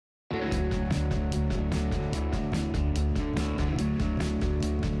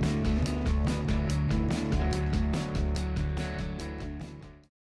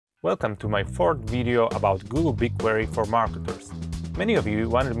Welcome to my fourth video about Google BigQuery for marketers. Many of you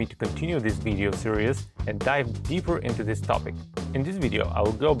wanted me to continue this video series and dive deeper into this topic. In this video, I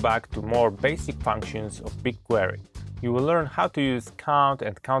will go back to more basic functions of BigQuery. You will learn how to use count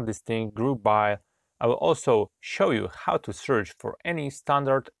and count distinct group by. I will also show you how to search for any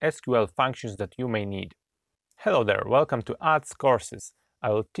standard SQL functions that you may need. Hello there, welcome to Ads Courses. I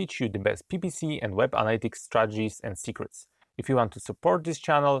will teach you the best PPC and web analytics strategies and secrets. If you want to support this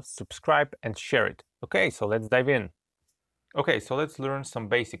channel, subscribe and share it. Okay, so let's dive in. Okay, so let's learn some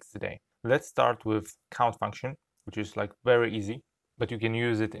basics today. Let's start with count function, which is like very easy, but you can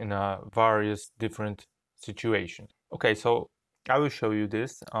use it in various different situations. Okay, so I will show you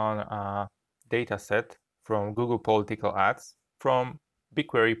this on a data set from Google Political Ads from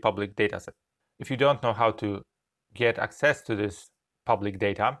BigQuery public dataset. If you don't know how to get access to this public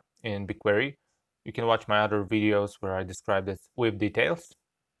data in BigQuery, you can watch my other videos where I describe this with details,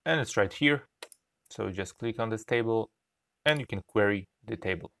 and it's right here. So just click on this table and you can query the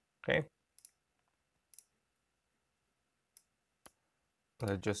table. Okay,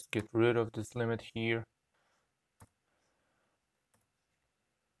 let's just get rid of this limit here.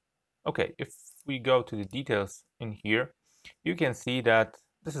 Okay, if we go to the details in here, you can see that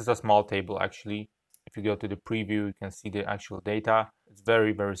this is a small table actually. If you go to the preview, you can see the actual data. It's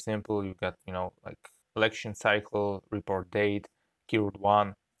very, very simple. You've got, like election cycle, report date, keyword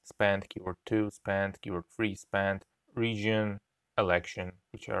 1, spent, keyword 2, spent, keyword 3, spent, region, election,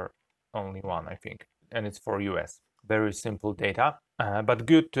 which are only one, I think. And it's for US. Very simple data, but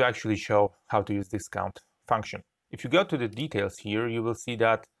good to actually show how to use this count function. If you go to the details here, you will see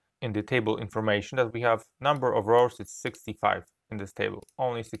that in the table information that we have number of rows, it's 65 in this table,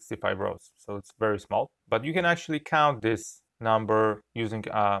 only 65 rows. So it's very small, but you can actually count this number using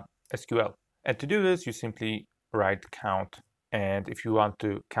SQL. And to do this, you simply write count. And if you want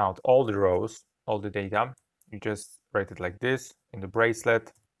to count all the rows, all the data, you just write it like this in the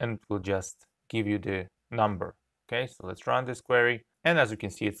bracelet, and it will just give you the number. Okay, so let's run this query. And as you can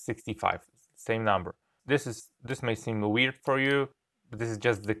see, it's 65, same number. This may seem weird for you, but this is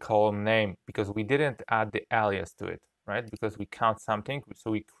just the column name because we didn't add the alias to it, right? Because we count something, so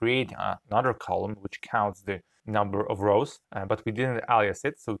we create another column which counts the number of rows, but we didn't alias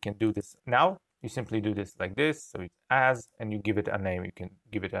it, so we can do this now. You simply do this like this, so it's as, and you give it a name. You can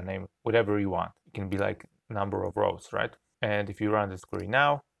give it a name, whatever you want. It can be like number of rows, right? And if you run this query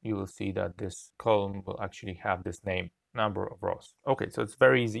now, you will see that this column will actually have this name, number of rows. Okay, so it's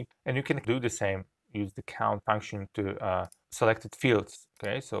very easy, and you can do the same. Use the count function to selected fields.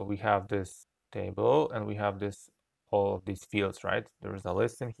 Okay, so we have this table and we have this all of these fields, right? There's a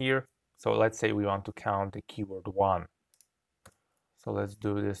list in here. So let's say we want to count the keyword 1. So let's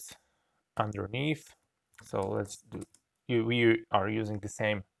do this underneath. So let's do, we are using the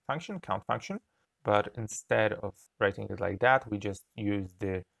same function, count function, but instead of writing it like that, we just use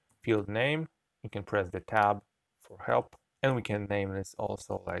the field name. You can press the tab for help, and we can name this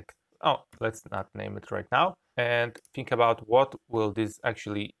also like, oh, let's not name it right now. And think about what will this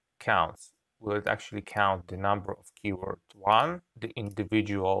actually count. Will it actually count the number of keyword 1, the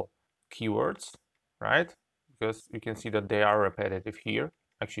individual keywords, right? Because you can see that they are repetitive here.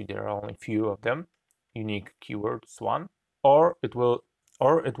 Actually, there are only few of them, unique keywords 1, or it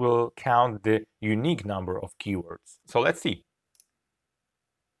will count the unique number of keywords. So let's see.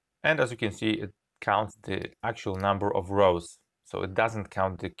 And as you can see, it counts the actual number of rows. So it doesn't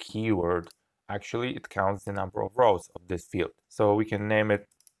count the keyword. Actually, it counts the number of rows of this field. So we can name it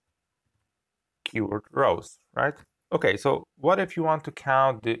keyword rows, right? Okay, so what if you want to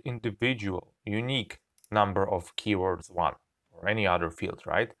count the individual, unique number of keywords 1 or any other field,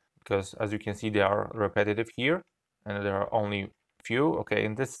 right? Because as you can see, they are repetitive here and there are only few. Okay,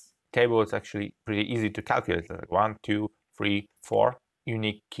 in this table, it's actually pretty easy to calculate, like 1, 2, 3, 4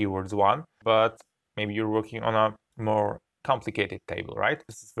 unique keywords 1, but maybe you're working on a more complicated table, right?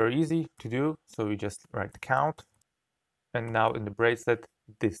 This is very easy to do. So we just write count, and now in the bracelet,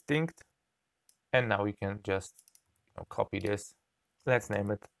 distinct, and now we can just copy this. Let's name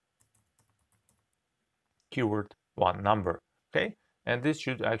it keyword 1 number. Okay, and this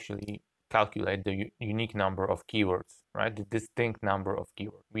should actually calculate the unique number of keywords, right? The distinct number of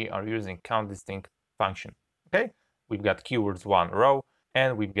keywords. We are using count distinct function. Okay, we've got keywords 1 row,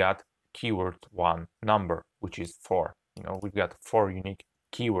 and we've got keyword 1 number, which is 4. We've got 4 unique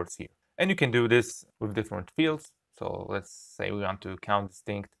keywords here, and you can do this with different fields. So let's say we want to count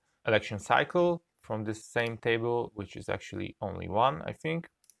distinct election cycle from this same table, which is actually only 1, I think.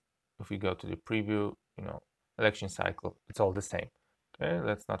 If we go to the preview, election cycle, it's all the same. Okay,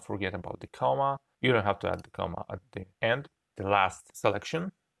 let's not forget about the comma. You don't have to add the comma at the end. The last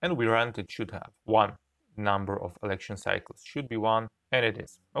selection, and we run it, it should have 1. Number of election cycles should be 1, and it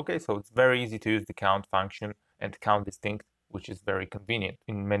is. Okay, so it's very easy to use the count function and count distinct, which is very convenient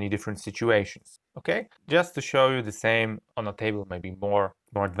in many different situations. Okay, just to show you the same on a table, maybe more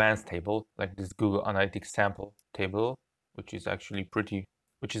advanced table, like this Google Analytics sample table, which is actually pretty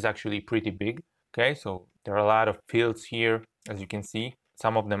big. Okay, so there are a lot of fields here, as you can see.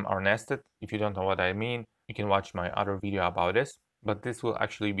 Some of them are nested. If you don't know what I mean, you can watch my other video about this, but this will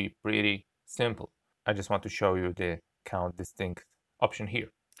actually be pretty simple. I just want to show you the count distinct option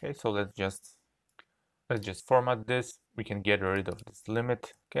here. Okay, so let's just format this. We can get rid of this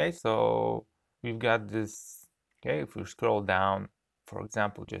limit. Okay, so we've got this. Okay, if we scroll down, for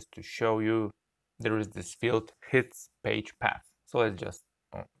example, just to show you, there is this field hits page path. So let's just,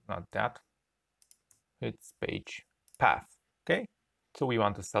 oh, not that, hits page path. Okay, so we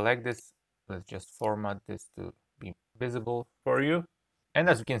want to select this. Let's just format this to be visible for you. And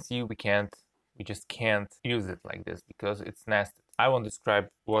as you can see, we just can't use it like this because it's nested. I won't describe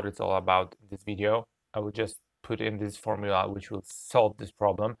what it's all about in this video. I will just put in this formula which will solve this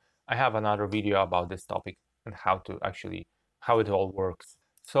problem. I have another video about this topic and how it all works.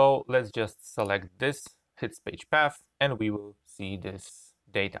 So let's just select this hits page path and we will see this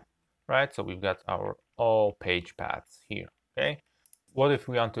data, right? So we've got our all page paths here, okay? What if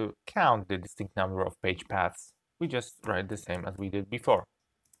we want to count the distinct number of page paths? We just write the same as we did before,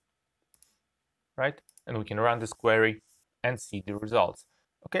 right? And we can run this query and see the results.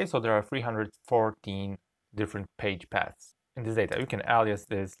 Okay, so there are 314 different page paths in this data. You can alias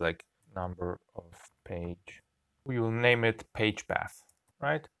this like number of page. We will name it page path,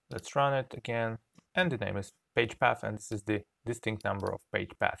 right? Let's run it again. And the name is page path, and this is the distinct number of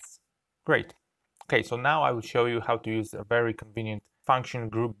page paths. Great. Okay, so now I will show you how to use a very convenient function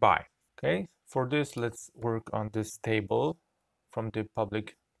group by. Okay, for this, let's work on this table from the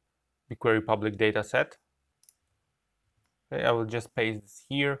public BigQuery public data set. Okay, I will just paste this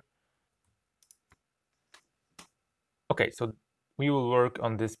here. Okay, so we will work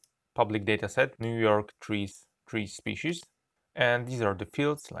on this public data set, New York tree species. And these are the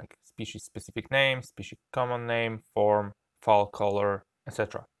fields like species specific name, species common name, form, fall color,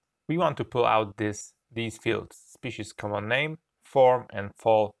 etc. We want to pull out these fields, species common name, form, and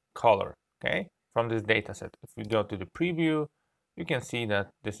fall color, okay, from this data set. If we go to the preview, you can see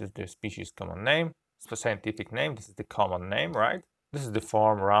that this is the species common name, it's the scientific name, this is the common name, right? This is the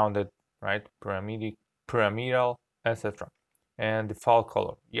form, rounded, right, pyramidal, etc. And the fall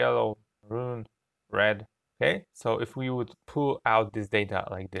color, yellow, maroon, red, okay? So if we would pull out this data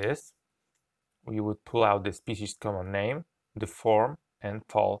like this, we would pull out the species common name, the form, and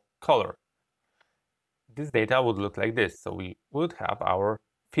fall color. This data would look like this. So we would have our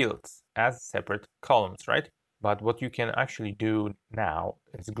fields as separate columns, right? But what you can actually do now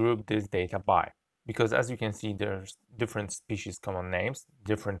is group this data by. Because as you can see, there's different species common names,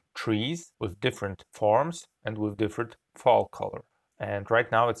 different trees with different forms and with different fall color. And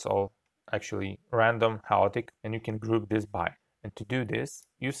right now it's all actually random, chaotic, and you can group this by. And to do this,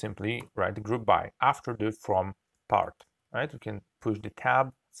 you simply write the group by after the from part, right? You can push the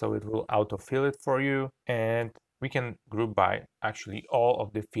tab so it will autofill it for you, and we can group by actually all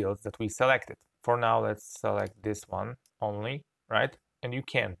of the fields that we selected. For now, let's select this one only, right? And you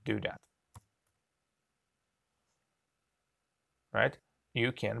can't do that, right?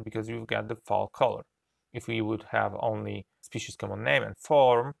 You can because you've got the fall color. If we would have only species common name and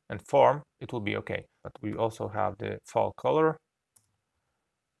form, it will be okay. But we also have the fall color.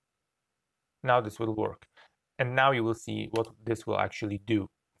 Now this will work. And now you will see what this will actually do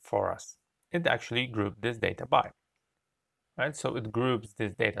for us. It actually grouped this data by, right? So it groups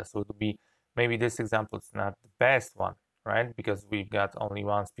this data. So it will be, maybe this example is not the best one, right? Because we've got only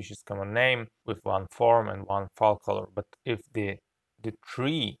one species common name with one form and one fall color. But if the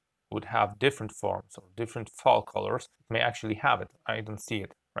tree would have different forms or different fall colors, it may actually have it. I don't see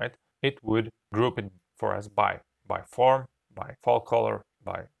it, right? It would group it for us by form, by fall color,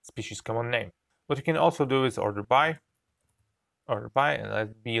 by species common name. What you can also do is order by, and let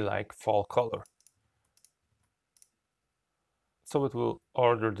it be like fall color. So it will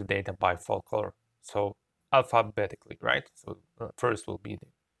order the data by fall color. So alphabetically, right? So first will be the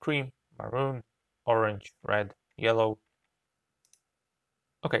cream, maroon, orange, red, yellow.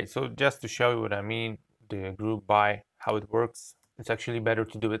 Okay, so just to show you what I mean, the group by, how it works, it's actually better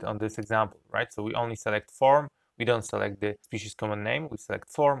to do it on this example, right? So we only select form, we don't select the species common name, we select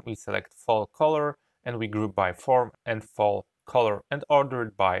form, we select fall color, and we group by form and fall color and order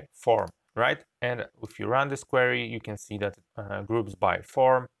it by form, right? And if you run this query, you can see that groups by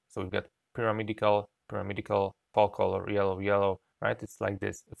form. So we've got pyramidal, fall color, yellow, right? It's like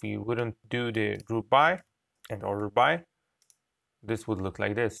this. If you wouldn't do the group by and order by, this would look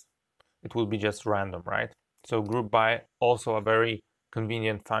like this. It will be just random, right? So group by, also a very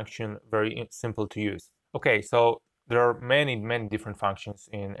convenient function, very simple to use. Okay, so there are many different functions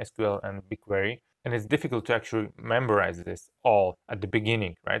in SQL and BigQuery, and it's difficult to actually memorize this all at the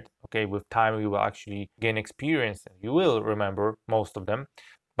beginning, right? Okay, with time you will actually gain experience and you will remember most of them,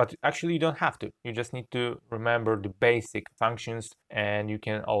 but actually you don't have to. You just need to remember the basic functions, and you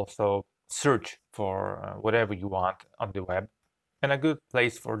can also search for whatever you want on the web. And a good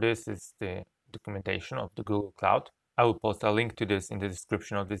place for this is the documentation of the Google Cloud. I will post a link to this in the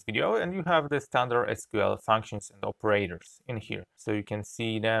description of this video, and you have the standard SQL functions and operators in here. So you can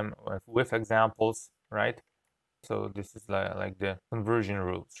see them with examples, right? So this is like the conversion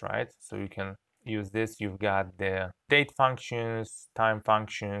rules, right? So you can use this. You've got the date functions, time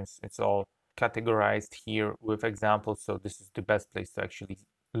functions. It's all categorized here with examples. So this is the best place to actually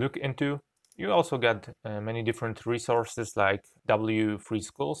look into. You also got many different resources like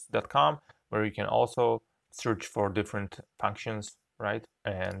wfreeschools.com, where you can also search for different functions, right?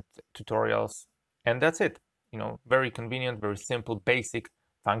 And tutorials. And that's it. You know, very convenient, very simple, basic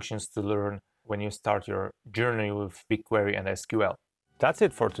functions to learn when you start your journey with BigQuery and SQL. That's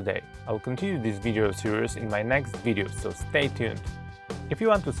it for today. I'll continue this video series in my next video, so stay tuned. If you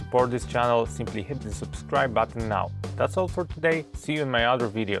want to support this channel, simply hit the subscribe button now. That's all for today. See you in my other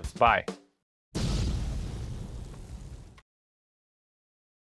videos. Bye!